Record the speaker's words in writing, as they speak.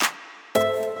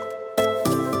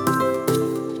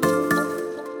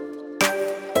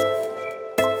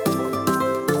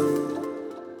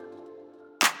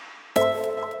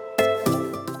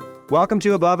Welcome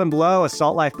to Above and Below, a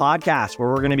Salt Life podcast, where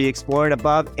we're going to be exploring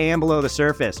above and below the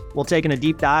surface. We'll take in a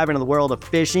deep dive into the world of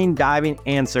fishing, diving,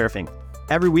 and surfing.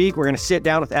 Every week, we're going to sit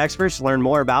down with experts to learn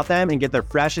more about them and get their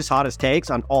freshest, hottest takes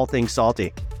on all things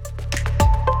salty.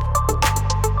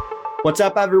 What's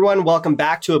up, everyone? Welcome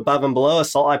back to Above and Below, a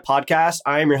Salt Life podcast.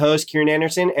 I am your host, Kieran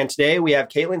Anderson, and today we have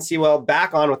Katelyn Sewell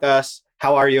back on with us.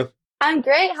 How are you? I'm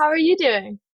great. How are you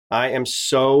doing? I am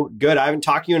so good. I haven't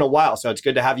talked to you in a while, so it's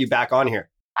good to have you back on here.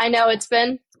 I know it's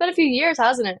been a few years,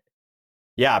 hasn't it?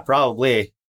 Yeah,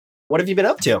 probably. What have you been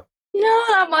up to? No,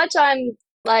 not much. I'm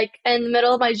like in the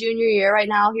middle of my junior year right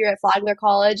now here at Flagler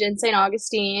College in St.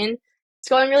 Augustine. It's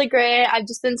going really great. I've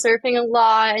just been surfing a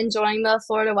lot, enjoying the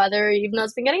Florida weather, even though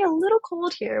it's been getting a little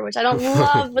cold here, which I don't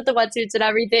love with the wetsuits and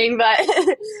everything. But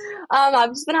I've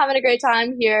just been having a great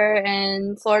time here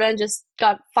in Florida and just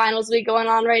got finals week going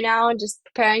on right now and just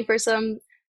preparing for some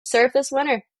surf this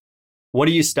winter. What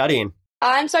are you studying?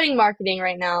 I'm studying marketing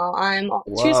right now. I'm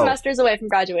Whoa. 2 semesters away from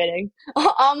graduating.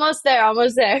 Almost there.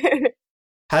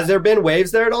 Has there been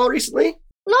waves there at all recently?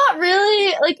 Not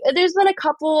really. Like, there's been a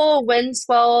couple wind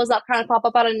swells that kind of pop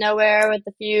up out of nowhere with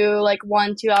a few,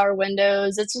 1-2 hour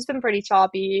windows. It's just been pretty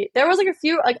choppy. There was a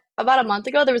few, about a month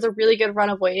ago, there was a really good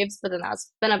run of waves, but then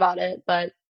that's been about it.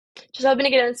 But just hoping to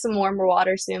get into some warmer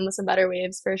water soon with some better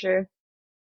waves for sure.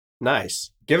 Nice.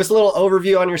 Give us a little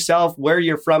overview on yourself, where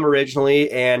you're from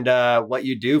originally, and what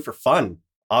you do for fun.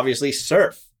 Obviously,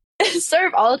 surf.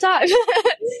 Surf all the time.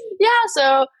 Yeah,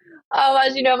 so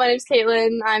as you know, my name's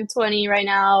Katelyn. I'm 20 right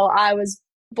now. I was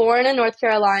born in North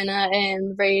Carolina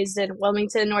and raised in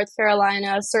Wilmington, North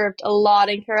Carolina. Surfed a lot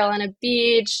in Carolina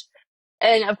Beach.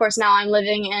 And of course, now I'm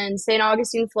living in St.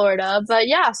 Augustine, Florida. But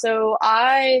yeah, so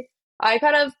I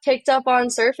kind of picked up on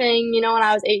surfing, when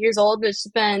I was 8 years old, which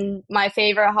has been my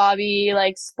favorite hobby,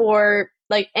 sport,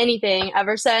 anything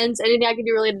ever since. Anything I can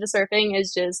do related to surfing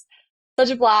is just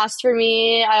such a blast for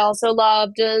me. I also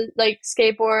love to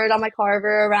skateboard on my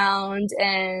Carver around,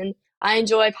 and I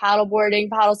enjoy paddle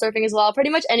surfing as well.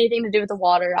 Pretty much anything to do with the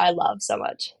water, I love so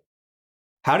much.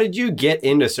 How did you get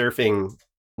into surfing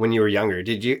when you were younger?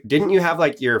 Didn't you have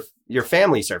your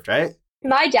family surfed, right?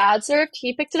 My dad surfed.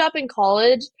 He picked it up in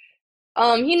college.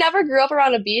 He never grew up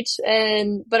around a beach,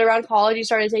 but around college he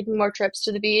started taking more trips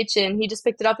to the beach, and he just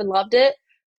picked it up and loved it.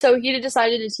 So he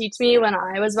decided to teach me when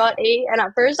I was about 8, and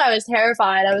at first I was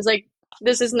terrified. I was like,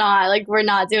 this is not, we're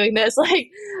not doing this.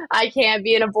 I can't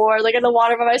be in a board, in the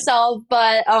water by myself.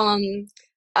 But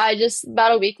I just,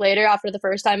 about a week later, after the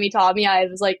first time he taught me, I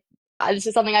was like, this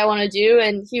is something I want to do.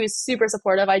 And he was super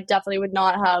supportive. I definitely would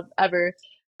not have ever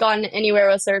gone anywhere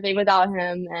with surfing without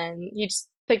him. And he just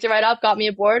picked it right up, got me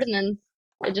a board, and then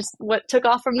it just took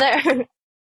off from there.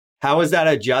 How was that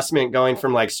adjustment going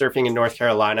from surfing in North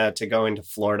Carolina to going to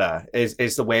Florida?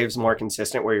 Is the waves more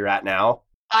consistent where you're at now?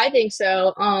 I think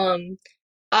so.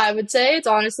 I would say it's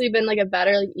honestly been a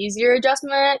better, easier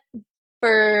adjustment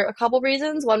for a couple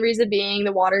reasons. One reason being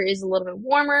the water is a little bit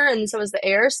warmer, and so is the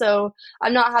air. So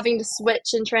I'm not having to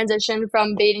switch and transition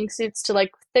from bathing suits to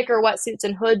thicker wetsuits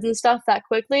and hoods and stuff that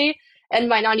quickly, and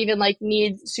might not even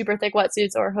need super thick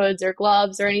wetsuits or hoods or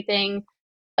gloves or anything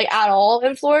at all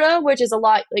in Florida, which is a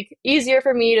lot easier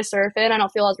for me to surf in. I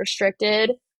don't feel as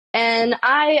restricted. And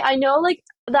I know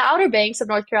the Outer Banks of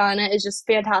North Carolina is just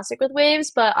fantastic with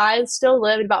waves, but I still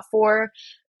lived about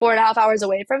 4.5 hours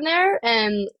away from there.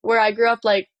 And where I grew up,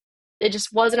 it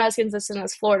just wasn't as consistent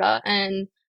as Florida. And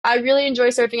I really enjoy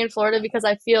surfing in Florida because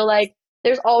I feel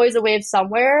there's always a wave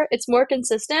somewhere. It's more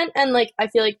consistent. And I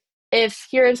feel if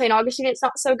here in St. Augustine it's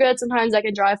not so good, sometimes I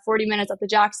can drive 40 minutes up to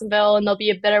Jacksonville and there'll be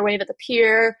a better wave at the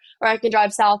pier, or I can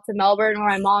drive south to Melbourne where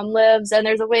my mom lives and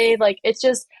there's a wave. It's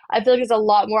just, I feel there's a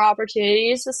lot more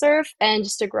opportunities to surf and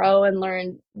just to grow and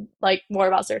learn more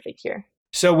about surfing here.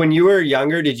 So when you were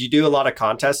younger, did you do a lot of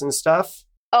contests and stuff?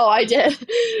 Oh, I did.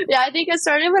 Yeah, I think it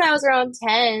started when I was around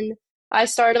 10. I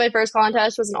started my first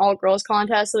contest was an all-girls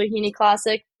contest, the Lahini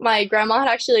Classic. My grandma had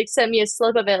actually sent me a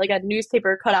slip of it, a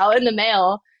newspaper cutout in the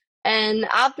mail. And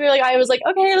after, I was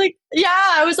okay, yeah,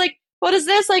 I was what is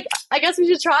this? I guess we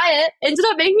should try it. Ended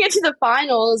up making it to the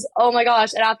finals. Oh my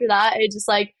gosh. And after that, it just,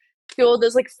 fueled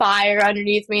this, fire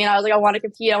underneath me. And I was I want to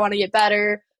compete. I want to get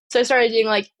better. So I started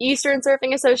doing, Eastern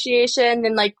Surfing Association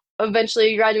and,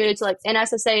 eventually graduated to,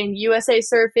 NSSA and USA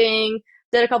Surfing.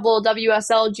 Did a couple of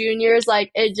WSL juniors.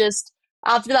 It just,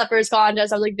 after that first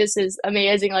contest, I was this is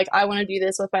amazing. I want to do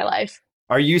this with my life.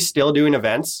 Are you still doing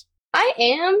events? I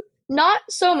am. Not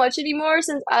so much anymore,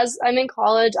 since as I'm in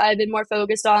college, I've been more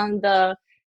focused on the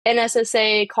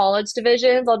NSSA college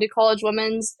divisions. I'll do college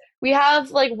women's. We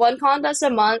have one contest a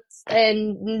month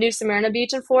in New Smyrna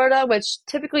Beach in Florida, which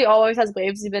typically always has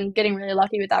waves. We've been getting really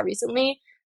lucky with that recently.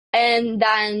 And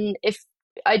then if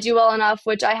I do well enough,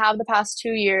 which I have the past 2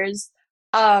 years,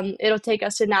 it'll take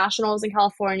us to nationals in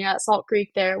California at Salt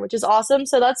Creek there, which is awesome.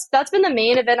 So that's been the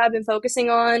main event I've been focusing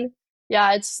on.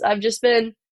 Yeah, I've just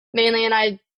been mainly, and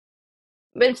I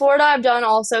in Florida I've done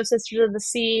also Sisters of the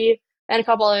Sea and a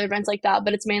couple other events like that,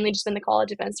 but it's mainly just been the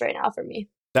college events right now for me.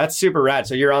 That's super rad.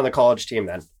 So you're on the college team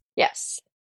then. Yes,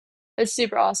 it's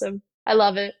super awesome. I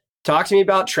love it. Talk to me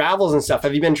about travels and stuff.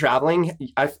 Have you been traveling?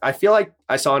 I feel like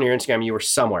I saw on your Instagram you were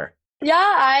somewhere.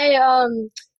 Yeah,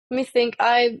 let me think.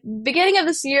 I beginning of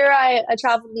this year I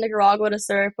traveled to Nicaragua to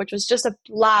surf, which was just a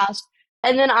blast.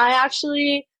 And then I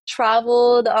actually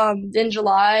traveled in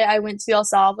July. I went to El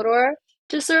Salvador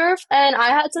to surf and I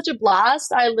had such a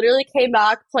blast. I literally came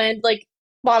back, planned like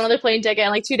bought another plane ticket,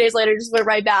 and like 2 days later just went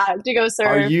right back to go Are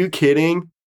surf. you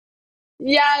kidding?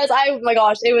 Yes, oh my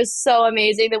gosh, it was so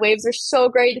amazing. The waves are so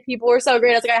great. The people were so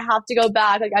great. I was like, I have to go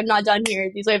back. Like, I'm not done here.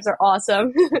 These waves are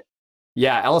awesome.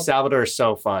 Yeah, El Salvador is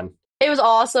so fun. It was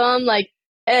awesome. Like,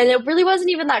 and it really wasn't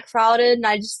even that crowded. And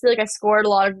I just feel like I scored a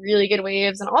lot of really good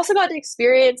waves and also got to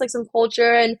experience like some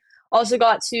culture and also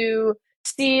got to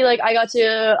see, like, I got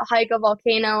to hike a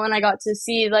volcano and I got to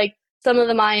see like some of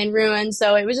the Mayan ruins.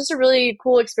 So it was just a really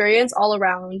cool experience all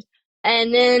around.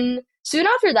 And then soon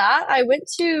after that, I went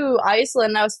to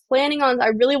Iceland. I was planning on, I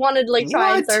really wanted to like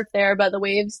try and What? surf there, but the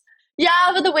waves,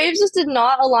 yeah, but the waves just did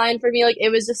not align for me. Like it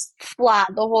was just flat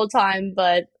the whole time,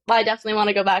 but I definitely want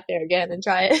to go back there again and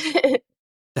try it.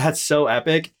 That's so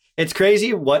epic. It's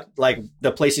crazy what like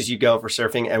the places you go for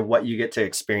surfing and what you get to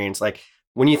experience. Like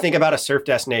when you think about a surf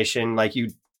destination, like you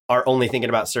are only thinking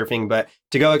about surfing, but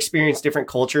to go experience different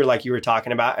culture, like you were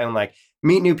talking about, and like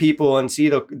meet new people and see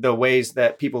the ways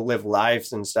that people live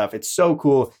lives and stuff. It's so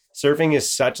cool. Surfing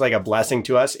is such like a blessing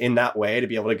to us in that way to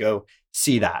be able to go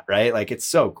see that, right? Like it's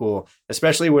so cool,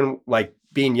 especially when like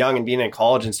being young and being in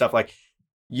college and stuff, like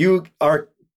you are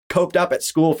coped up at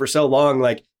school for so long,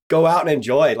 like go out and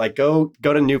enjoy, like go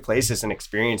to new places and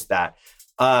experience that.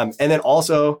 And then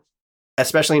also,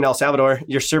 especially in El Salvador,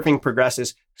 your surfing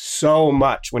progresses so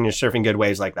much when you're surfing good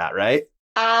waves like that, right?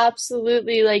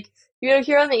 Absolutely. Like,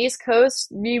 here on the East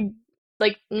Coast, you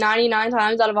like 99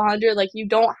 times out of 100, like you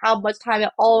don't have much time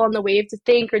at all on the wave to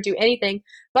think or do anything.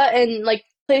 But in like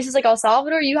places like El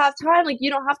Salvador, you have time. Like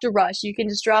you don't have to rush. You can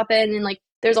just drop in and like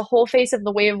there's a whole face of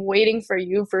the wave waiting for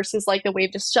you versus like the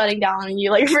wave just shutting down and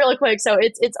you like really quick. So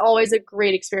it's always a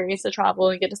great experience to travel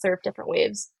and get to surf different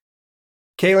waves.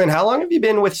 Katelyn, how long have you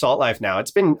been with Salt Life now? It's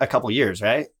been a couple years,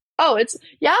 right? Oh, it's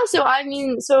yeah. So I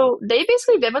mean, so they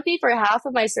basically been with me for half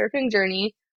of my surfing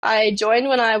journey. I joined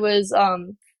when I was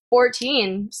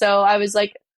 14. So I was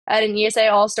like at an ESA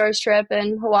All Stars trip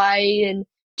in Hawaii, and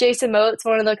Jason Moats,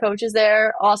 one of the coaches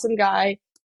there, awesome guy.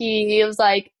 He was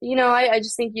like, I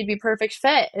just think you'd be perfect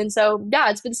fit. And so yeah,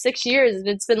 it's been 6 years, and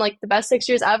it's been like the best 6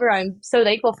 years ever. I'm so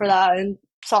thankful for that. And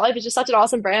Salt Life is just such an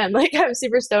awesome brand. Like I'm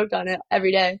super stoked on it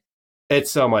every day. It's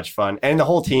so much fun. And the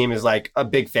whole team is like a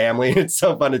big family. It's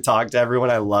so fun to talk to everyone.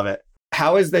 I love it.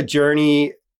 How is the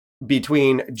journey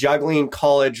between juggling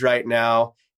college right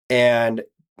now and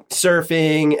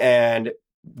surfing and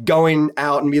going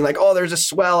out and being like, oh, there's a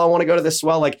swell. I want to go to the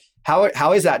swell. Like,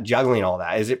 how is that juggling all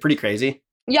that? Is it pretty crazy?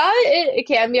 Yeah, it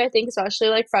can be, I think, especially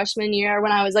like freshman year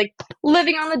when I was like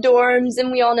living on the dorms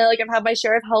and we all know like I've had my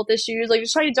share of health issues, like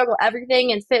just trying to juggle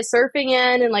everything and fit surfing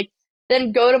in and like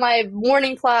then go to my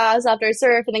morning class after I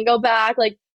surf and then go back.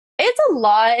 Like it's a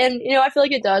lot. And, I feel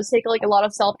like it does take like a lot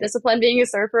of self-discipline being a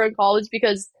surfer in college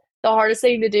because the hardest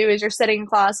thing to do is you're sitting in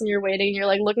class and you're waiting and you're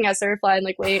like looking at Surfline,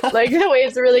 like, wait, like the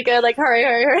waves are really good, like hurry,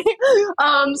 hurry, hurry.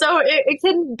 So it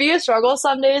can be a struggle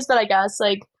some days, but I guess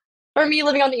like for me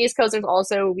living on the East Coast, there's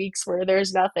also weeks where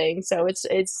there's nothing. So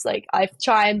it's like I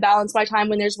try and balance my time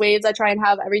when there's waves. I try and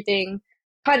have everything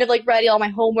kind of like ready, all my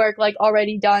homework like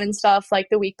already done and stuff like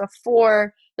the week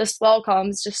before the swell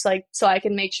comes, just like so I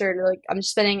can make sure to like I'm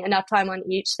spending enough time on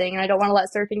each thing. And I don't want to let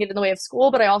surfing get in the way of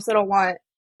school, but I also don't want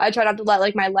I try not to let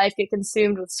like my life get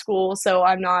consumed with school, so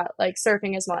I'm not like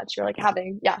surfing as much or like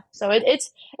having So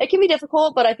it can be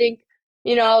difficult, but I think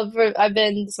I've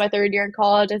been this is my third year in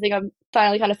college. I think I'm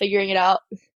finally kind of figuring it out,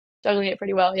 juggling it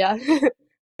pretty well. Yeah.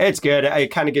 It's good.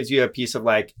 It kind of gives you a piece of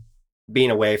like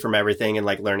being away from everything and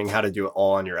like learning how to do it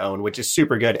all on your own, which is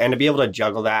super good. And to be able to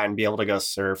juggle that and be able to go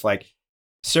surf, like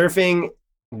surfing,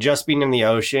 just being in the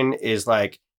ocean is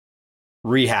like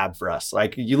rehab for us.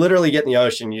 Like you literally get in the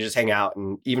ocean, you just hang out,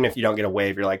 and even if you don't get a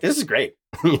wave, you're like, this is great.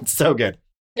 It's so good.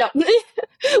 Yeah.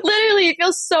 Literally, it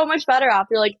feels so much better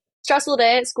after like stressful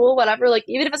day at school, whatever. Like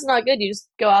even if it's not good, you just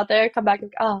go out there, come back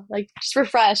and like just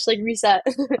refresh, like reset.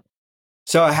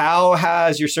 So how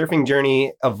has your surfing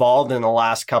journey evolved in the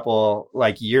last couple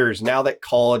like years now that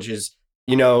college is,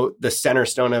 the center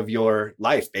stone of your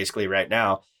life basically right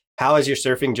now? How has your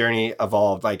surfing journey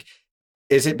evolved? Like,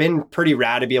 has it been pretty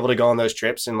rad to be able to go on those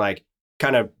trips and like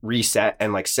kind of reset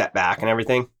and like set back and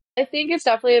everything? I think it's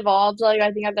definitely evolved. Like,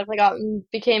 I think I've definitely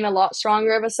became a lot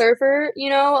stronger of a surfer,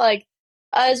 like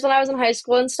as when I was in high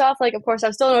school and stuff. Like, of course,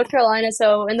 I'm still in North Carolina,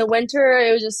 so in the winter,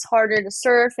 it was just harder to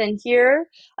surf. And here,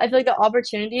 I feel like the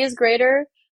opportunity is greater.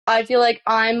 I feel like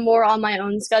I'm more on my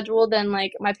own schedule than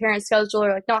like my parents' schedule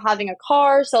or like not having a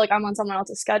car. So, like, I'm on someone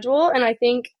else's schedule. And I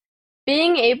think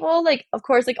being able, like, of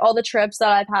course, like all the trips that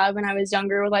I've had when I was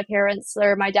younger with my parents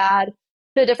or my dad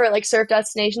to different like surf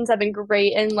destinations have been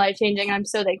great and life changing. I'm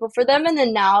so thankful for them. And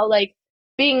then now, like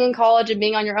being in college and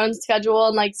being on your own schedule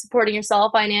and like supporting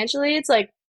yourself financially, it's like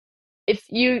if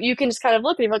you can just kind of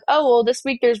look and you're like, oh well, this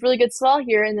week there's really good swell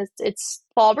here and it's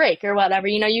fall break or whatever.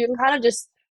 You can kind of just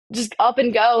up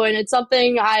and go, and it's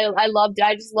something I love.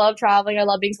 I just love traveling. I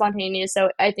love being spontaneous. So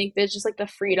I think there's just like the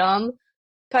freedom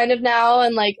kind of now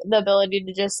and like the ability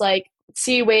to just like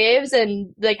see waves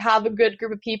and like have a good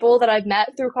group of people that I've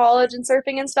met through college and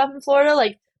surfing and stuff in Florida,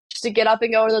 like just to get up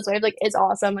and go over those waves, like it's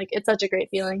awesome. Like it's such a great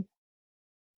feeling.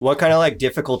 What kind of like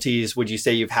difficulties would you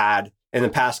say you've had in the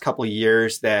past couple of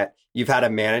years that you've had to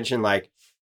manage and like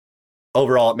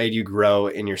overall it made you grow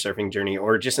in your surfing journey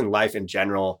or just in life in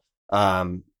general,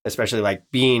 especially like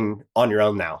being on your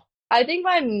own now? I think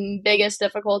my biggest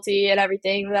difficulty and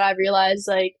everything that I've realized,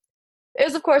 like, it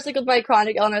was of course like with my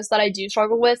chronic illness that I do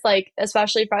struggle with, like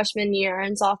especially freshman year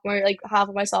and sophomore, like half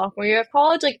of my sophomore year of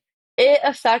college, like it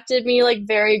affected me like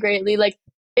very greatly. Like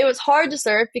it was hard to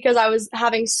surf because I was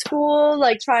having school,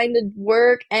 like trying to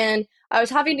work, and I was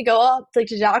having to go up like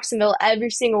to Jacksonville every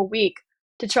single week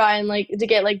to try and like to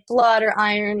get like blood or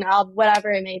iron out, whatever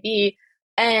it may be.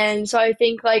 And so I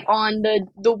think like on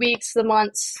the weeks, the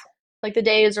months, like the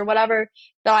days or whatever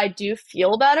that I do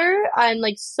feel better, I'm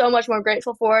like so much more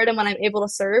grateful for it. And when I'm able to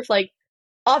surf, like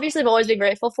obviously I've always been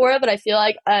grateful for it, but I feel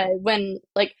like when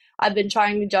like I've been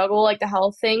trying to juggle like the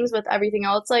health things with everything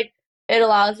else, like it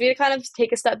allows me to kind of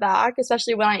take a step back,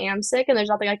 especially when I am sick and there's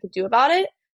nothing I could do about it.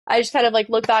 I just kind of like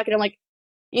look back and I'm like,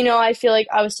 I feel like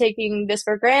I was taking this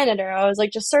for granted, or I was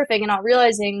like just surfing and not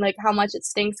realizing like how much it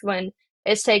stinks when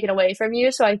it's taken away from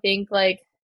you. So I think like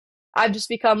I've just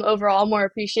become overall more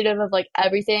appreciative of like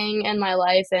everything in my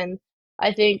life. And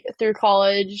I think through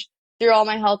college, through all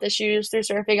my health issues, through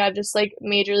surfing, I've just like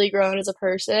majorly grown as a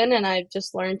person, and I've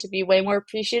just learned to be way more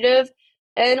appreciative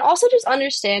and also just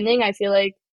understanding. I feel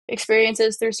like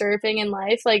experiences through surfing in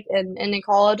life, like and in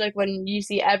college, like when you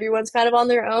see everyone's kind of on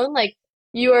their own, like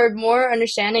you are more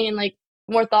understanding and like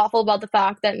more thoughtful about the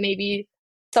fact that maybe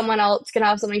someone else can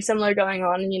have something similar going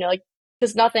on, and like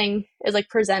because nothing is like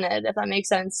presented, if that makes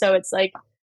sense. So it's like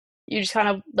you just kind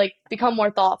of like become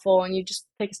more thoughtful and you just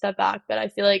take a step back. But I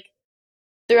feel like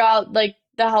throughout like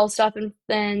the health stuff and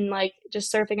then like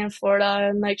just surfing in Florida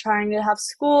and like trying to have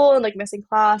school and like missing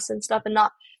class and stuff and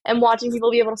not and watching people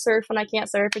be able to surf when I can't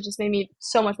surf, it just made me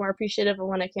so much more appreciative of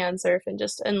when I can surf and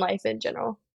just in life in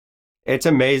general. It's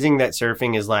amazing that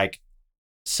surfing is like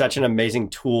such an amazing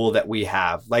tool that we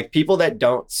have. Like people that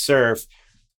don't surf,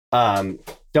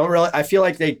 don't really, I feel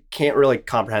like they can't really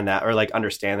comprehend that or like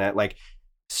understand that. Like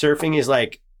surfing is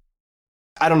like,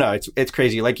 I don't know, it's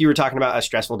crazy. Like you were talking about a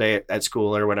stressful day at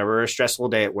school or whatever, or a stressful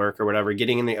day at work or whatever,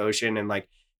 getting in the ocean and like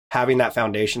having that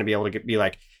foundation to be able to be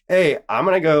like, hey, I'm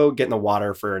going to go get in the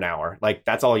water for an hour. Like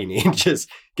that's all you need. Just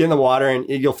get in the water and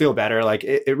you'll feel better. Like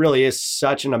it really is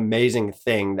such an amazing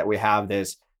thing that we have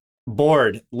this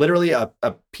board, literally a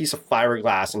piece of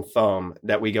fiberglass and foam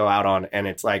that we go out on. And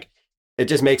it's like, it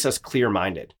just makes us clear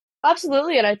minded.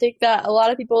 Absolutely. And I think that a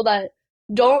lot of people that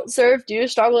don't surf do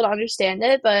struggle to understand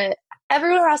it, but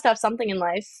everyone has to have something in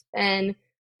life. And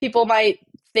people might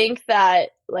think that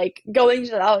like going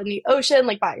out in the ocean,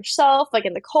 like by yourself, like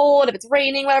in the cold, if it's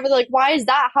raining, whatever, they're like, why is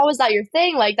that? How is that your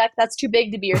thing? Like that's too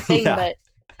big to be your thing. Yeah, But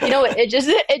it just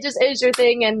is your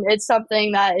thing, and it's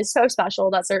something that is so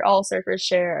special that all surfers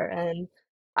share. And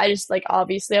I just like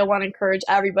obviously I want to encourage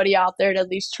everybody out there to at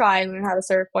least try and learn how to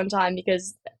surf one time,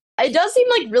 because it does seem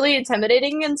like really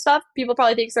intimidating and stuff. People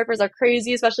probably think surfers are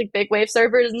crazy, especially big wave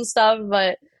surfers and stuff,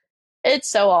 but it's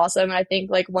so awesome. And I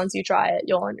think like once you try it,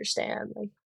 you'll understand. Like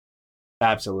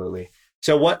absolutely.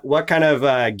 So what kind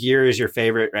of gear is your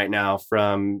favorite right now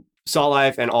from Salt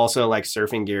Life and also like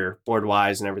surfing gear, board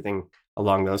wise and everything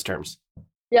along those terms?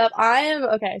 yep, I am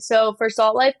okay. So for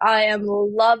Salt Life, I am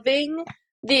loving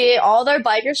all their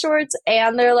biker shorts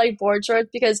and their like board shorts,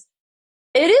 because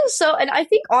it is so, and I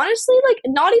think honestly, like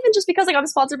not even just because like I'm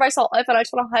sponsored by Salt Life and I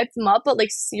just want to hype them up, but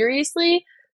like seriously,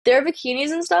 their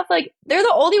bikinis and stuff, like they're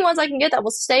the only ones I can get that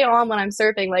will stay on when I'm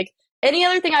surfing. Like any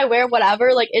other thing I wear,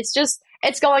 whatever, like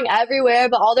it's going everywhere.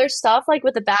 But all their stuff, like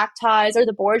with the back ties or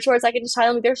the board shorts, I can just tie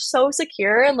them. Like, they're so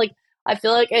secure, and like I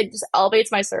feel like it just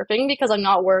elevates my surfing because I'm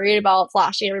not worried about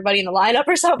flashing everybody in the lineup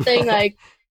or something. Like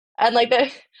and like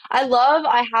the I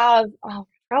have I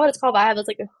forgot what it's called, but I have this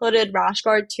like a hooded rash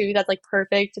guard too that's like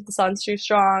perfect if the sun's too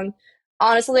strong.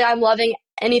 Honestly, I'm loving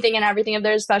anything and everything of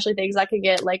theirs, especially things that could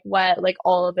get like wet, like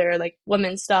all of their like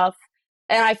women's stuff.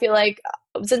 And I feel like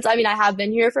since I mean I have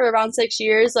been here for around 6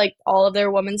 years, like all of their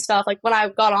women's stuff, like when I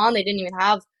got on, they didn't even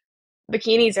have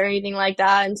bikinis or anything like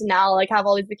that. And to now like have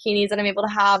all these bikinis that I'm able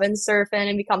to have and surf in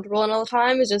and be comfortable in all the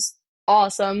time is just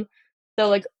awesome. So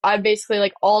like I basically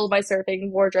like all of my surfing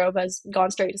wardrobe has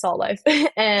gone straight to Salt Life.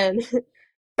 And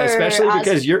for Especially as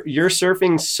because you're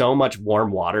surfing so much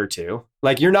warm water too.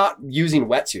 Like you're not using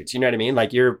wetsuits, you know what I mean?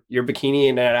 Like you're bikini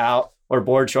in and out or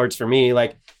board shorts for me,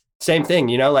 like same thing,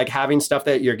 you know, like having stuff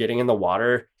that you're getting in the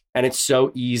water and it's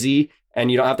so easy and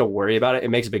you don't have to worry about it. It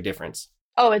makes a big difference.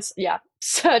 oh it's yeah,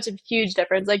 such a huge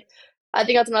difference. Like I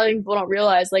think that's another thing people don't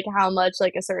realize, like how much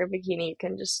like a certain bikini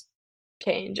can just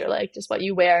change or like just what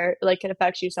you wear like can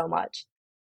affect you so much.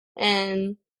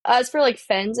 And as for like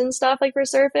fins and stuff, like for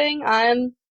surfing,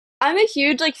 I'm a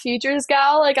huge like futures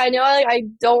gal. Like I know I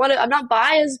don't want to. I'm not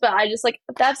biased, but I just like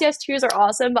the FCS2s are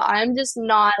awesome. But I'm just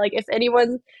not like if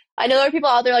anyone. I know there are people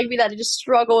out there like me that just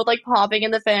struggle with like popping in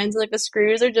the fins and like the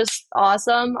screws are just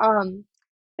awesome.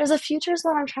 There's a futures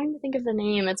one. I'm trying to think of the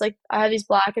name. It's like I have these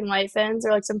black and white fins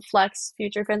or like some flex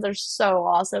future fins. They're so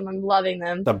awesome. I'm loving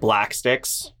them. The black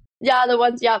sticks. Yeah, the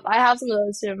ones. Yeah, I have some of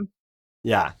those too.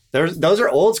 Yeah. Those are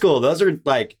old school. Those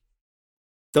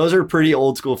are pretty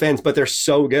old school fins, but they're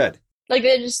so good. Like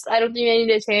they just, I don't think I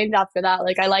need to change after that.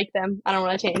 Like I like them. I don't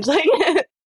want to change. Like,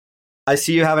 I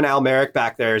see you have an Almeric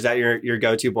back there. Is that your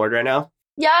go-to board right now?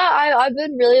 yeah, I've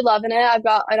been really loving it. I've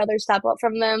got another step up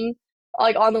from them,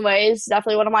 like on the way. It's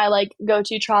definitely one of my like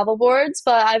go-to travel boards.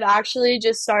 But I've actually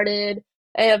just started.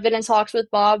 I've been in talks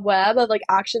with Bob Webb of like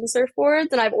Action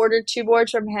Surfboards, and I've ordered two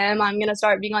boards from him. I'm gonna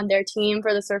start being on their team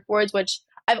for the surfboards, which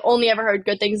I've only ever heard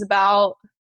good things about.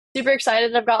 Super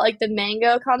excited. I've got like the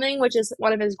Mango coming, which is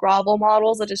one of his grovel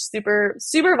models that is super,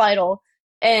 super vital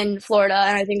in Florida.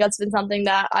 And I think that's been something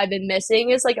that I've been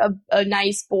missing is like a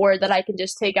nice board that I can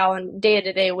just take out on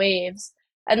day-to-day waves.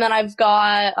 And then I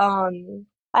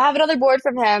have another board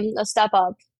from him, a Step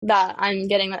Up that I'm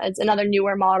getting. It's another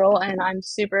newer model, and I'm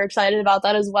super excited about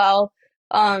that as well.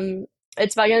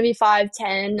 It's about going to be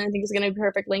 5'10". I think it's going to be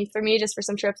perfect length for me just for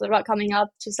some trips that are about coming up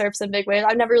to surf some big waves.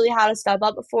 I've never really had a Step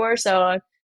Up before, so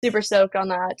super stoked on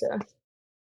that to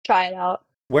try it out.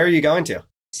 Where are you going to?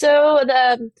 So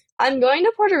I'm going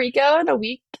to Puerto Rico in a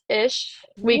week-ish,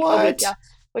 a week, What? yeah,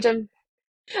 which I'm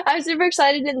super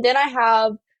excited. And then I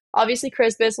have obviously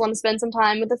Christmas, want to spend some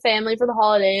time with the family for the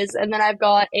holidays, and then I've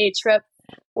got a trip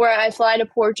where I fly to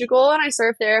Portugal and I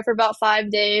surf there for about 5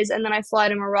 days, and then I fly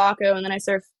to Morocco and then I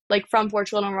surf like from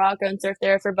Portugal to Morocco and surf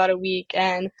there for about a week.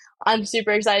 And I'm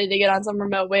super excited to get on some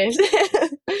remote waves.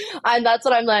 And that's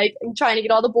what I'm like trying to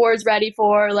get all the boards ready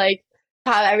for, like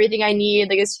have everything I need,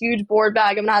 like this huge board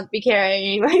bag I'm gonna have to be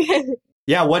carrying.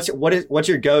 Yeah, what's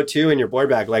your go-to in your board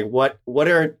bag? Like what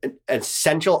are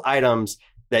essential items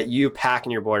that you pack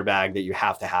in your board bag that you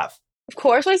have to have? Of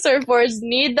course my surfboards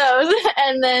need those.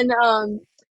 And then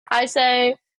I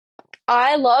say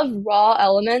I love Raw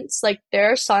Elements, like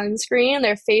their sunscreen,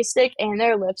 their face stick, and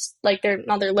their lips, like they're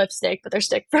not their lipstick, but their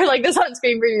stick for like the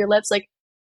sunscreen for your lips. Like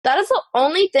that is the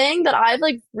only thing that I've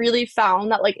like really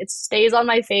found that like it stays on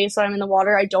my face when I'm in the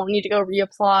water. I don't need to go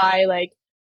reapply. Like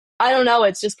I don't know,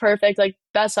 it's just perfect. Like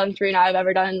best sunscreen I've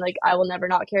ever done. Like I will never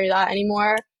not carry that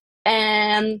anymore.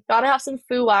 And gotta have some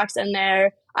Foo Wax in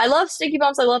there. I love sticky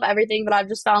bumps. I love everything, but I've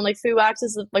just found like Foo Wax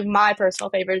is like my personal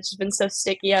favorite. It's just been so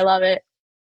sticky. I love it.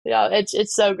 Yeah,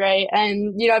 it's so great.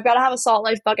 And I've got to have a Salt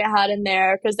Life bucket hat in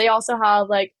there because they also have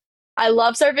like I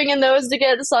love surfing in those to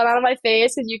get the sun out of my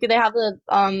face because they have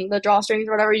the drawstrings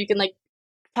or whatever. You can like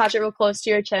attach it real close to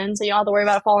your chin so you don't have to worry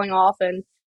about it falling off, and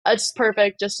it's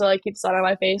perfect just to like keep the sun out of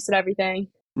my face and everything.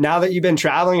 Now that you've been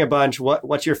traveling a bunch,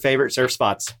 what's your favorite surf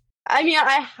spots? I mean,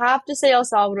 I have to say El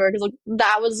Salvador because like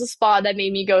that was the spot that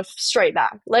made me go straight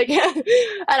back. Like, and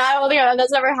I don't think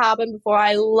that's never happened before.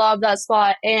 I love that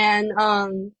spot, and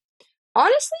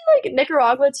honestly, like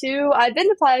Nicaragua too. I've been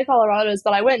to Playa Colorados,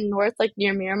 but I went north, like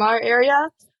near Miramar area.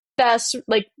 Best,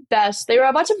 like best. They were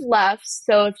a bunch of lefts,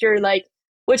 so if you're like,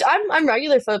 which I'm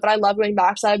regular foot, but I love going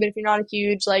backside. But if you're not a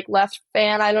huge like left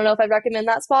fan, I don't know if I'd recommend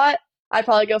that spot. I'd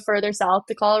probably go further south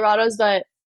to Colorado's, but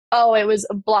oh, it was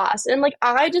a blast. And like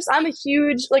I'm a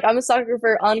huge, like I'm a sucker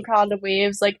for uncrowded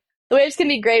waves. Like the waves can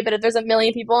be great, but if there's a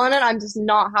million people on it, I'm just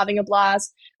not having a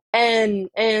blast. And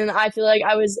I feel like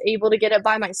I was able to get it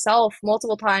by myself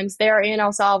multiple times there in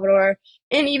El Salvador.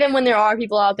 And even when there are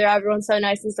people out there, everyone's so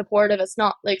nice and supportive. It's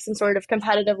not like some sort of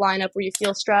competitive lineup where you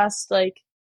feel stressed. Like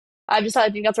I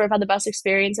think that's where I've had the best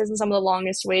experiences and some of the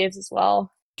longest waves as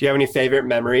well. Do you have any favorite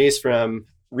memories from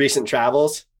recent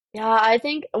travels? Yeah, I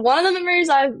think one of the memories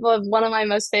one of my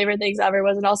most favorite things ever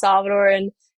was in El Salvador,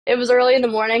 and it was early in the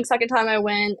morning, second time I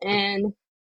went, and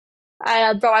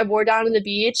I brought my board down to the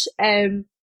beach, and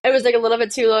it was like a little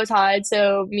bit too low tide,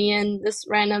 so me and this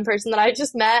random person that I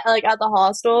just met like at the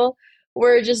hostel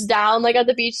were just down like at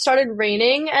the beach. Started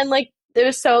raining, and like it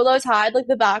was so low tide, like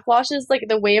the backwashes, like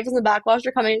the waves in the backwash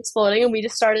were coming exploding, and we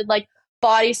just started like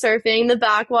body surfing the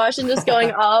backwash and just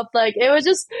going up. Like it was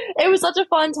such a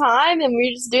fun time, and we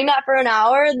were just doing that for an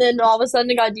hour, and then all of a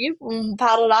sudden it got deep and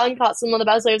paddled out and caught some of the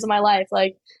best waves of my life.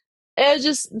 Like it was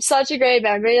just such a great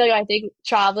memory. Like I think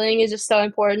traveling is just so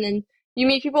important, and you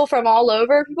meet people from all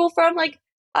over. People from like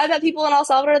I met people in El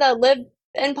Salvador that live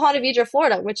in Ponte Vedra,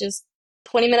 Florida, which is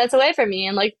 20 minutes away from me,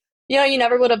 and like you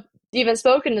never would have even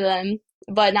spoken to them,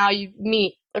 but now you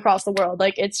meet across the world.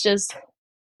 Like it's just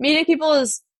meeting people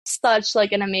is such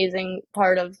like an amazing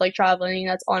part of like traveling.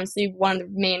 That's honestly one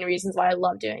of the main reasons why I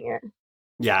love doing it.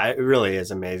 Yeah, it really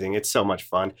is amazing. It's so much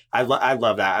fun. I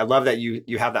love that. I love that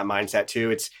you have that mindset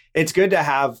too. It's good to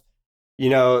have,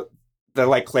 the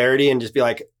like clarity and just be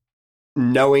like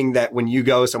knowing that when you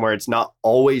go somewhere, it's not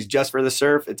always just for the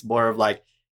surf. It's more of like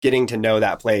getting to know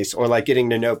that place or like getting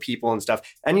to know people and stuff.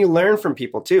 And you learn from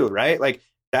people too, right? Like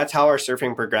that's how our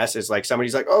surfing progresses. Like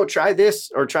somebody's like, oh, try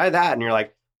this or try that. And you're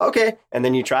like, okay. And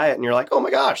then you try it and you're like, oh my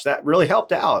gosh, that really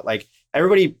helped out. Like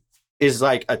everybody is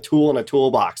like a tool in a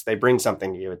toolbox. They bring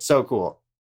something to you. It's so cool.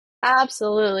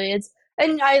 Absolutely.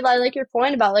 And I like your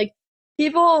point about like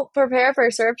people prepare for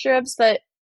surf trips, but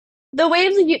the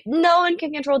waves, no one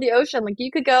can control the ocean. Like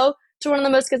you could go to one of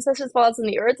the most consistent spots on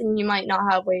the earth and you might not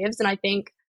have waves. And I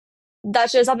think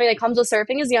that's just something that comes with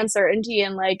surfing is the uncertainty.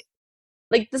 And like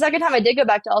the second time I did go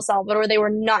back to El Salvador, they were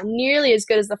not nearly as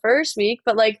good as the first week,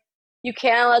 but like you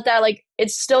can't let that, like,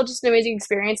 it's still just an amazing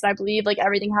experience. And I believe like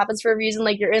everything happens for a reason.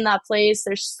 Like you're in that place.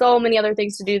 There's so many other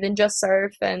things to do than just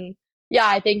surf. And yeah,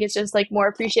 I think it's just like more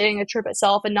appreciating the trip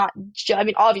itself and not,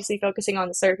 obviously focusing on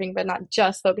the surfing, but not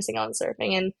just focusing on the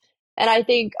surfing. And I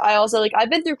think I also like,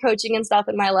 I've been through coaching and stuff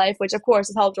in my life, which of course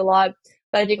has helped a lot.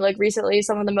 But I think like recently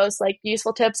some of the most like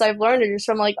useful tips I've learned are just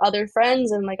from like other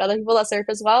friends and like other people that surf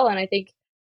as well. And I think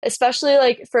especially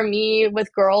like for me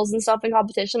with girls and stuff in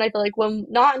competition, I feel like when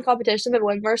not in competition, but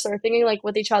when we're surfing and like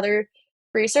with each other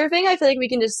free surfing, I feel like we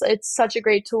can just, it's such a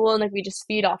great tool and like we just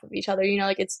feed off of each other,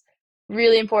 like it's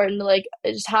really important to like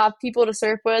just have people to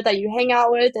surf with that you hang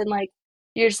out with and like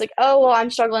you're just like, oh, well, I'm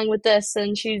struggling with this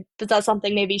and she does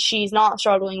something maybe she's not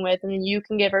struggling with, and then you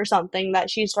can give her something that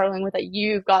she's struggling with that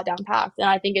you've got down packed. And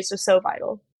I think it's just so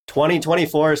vital.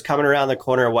 2024 is coming around the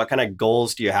corner. What kind of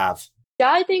goals do you have?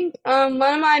 Yeah, I think one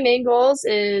of my main goals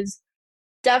is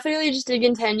definitely just to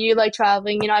continue like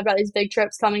traveling. I've got these big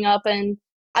trips coming up and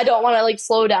I don't want to like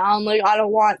slow down. Like I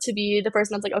don't want to be the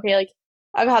person that's like, okay, like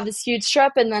I have this huge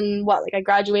trip and then what, like I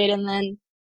graduate and then,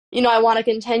 I want to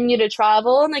continue to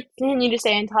travel and like continue to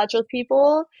stay in touch with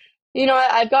people.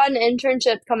 I've got an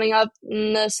internship coming up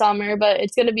in the summer, but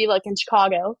it's going to be like in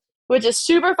Chicago, which is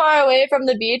super far away from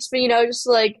the beach, but just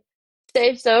like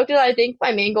stay stoked. And I think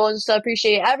my main goal is just to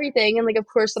appreciate everything. And like, of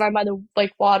course, when I'm by the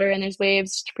like water and there's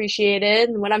waves, just appreciate it.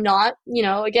 And when I'm not,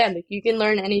 again, like you can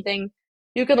learn anything.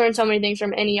 You can learn so many things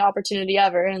from any opportunity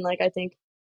ever. And like, I think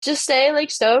just stay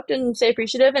like stoked and stay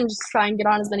appreciative and just try and get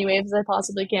on as many waves as I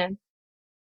possibly can.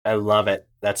 I love it.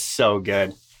 That's so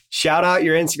good. Shout out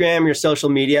your Instagram, your social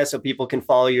media so people can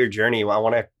follow your journey. I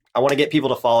want to get people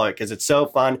to follow it because it's so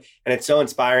fun and it's so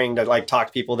inspiring to like talk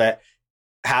to people that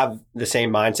have the same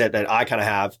mindset that I kind of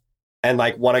have and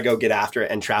like want to go get after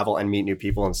it and travel and meet new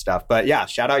people and stuff. But yeah,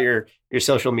 shout out your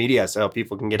social media so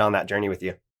people can get on that journey with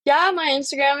you. Yeah, my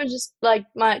Instagram is just like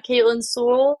my Katelyn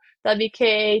Sewell,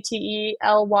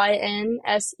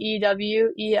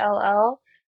 WKatelynSewell.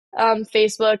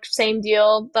 Facebook, same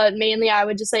deal, but mainly I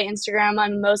would just say Instagram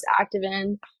I'm most active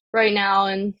in right now.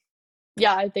 And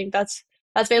yeah, I think that's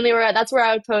mainly where I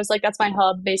would post, like that's my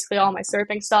hub, basically all my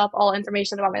surfing stuff, all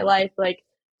information about my life, like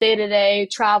day-to-day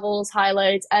travels,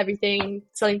 highlights, everything,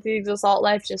 something through the Salt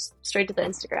life, just straight to the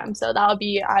Instagram. So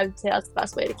I would say that's the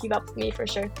best way to keep up with me for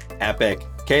sure. Epic.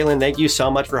 Katelyn, thank you so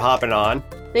much for hopping on.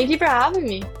 Thank you for having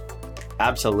me.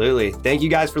 Absolutely. Thank you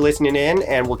guys for listening in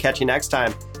and we'll catch you next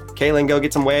time. Katelyn, go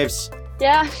get some waves.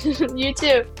 Yeah, you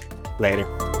too. Later.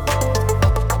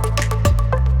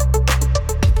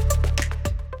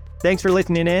 Thanks for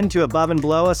listening in to Above and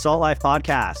Below a Salt Life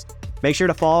podcast. Make sure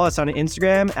to follow us on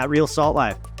Instagram at Real Salt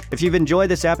Life. If you've enjoyed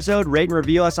this episode, rate and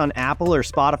review us on Apple or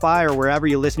Spotify or wherever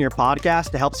you listen to your podcast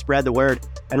to help spread the word.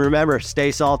 And remember,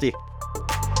 stay salty.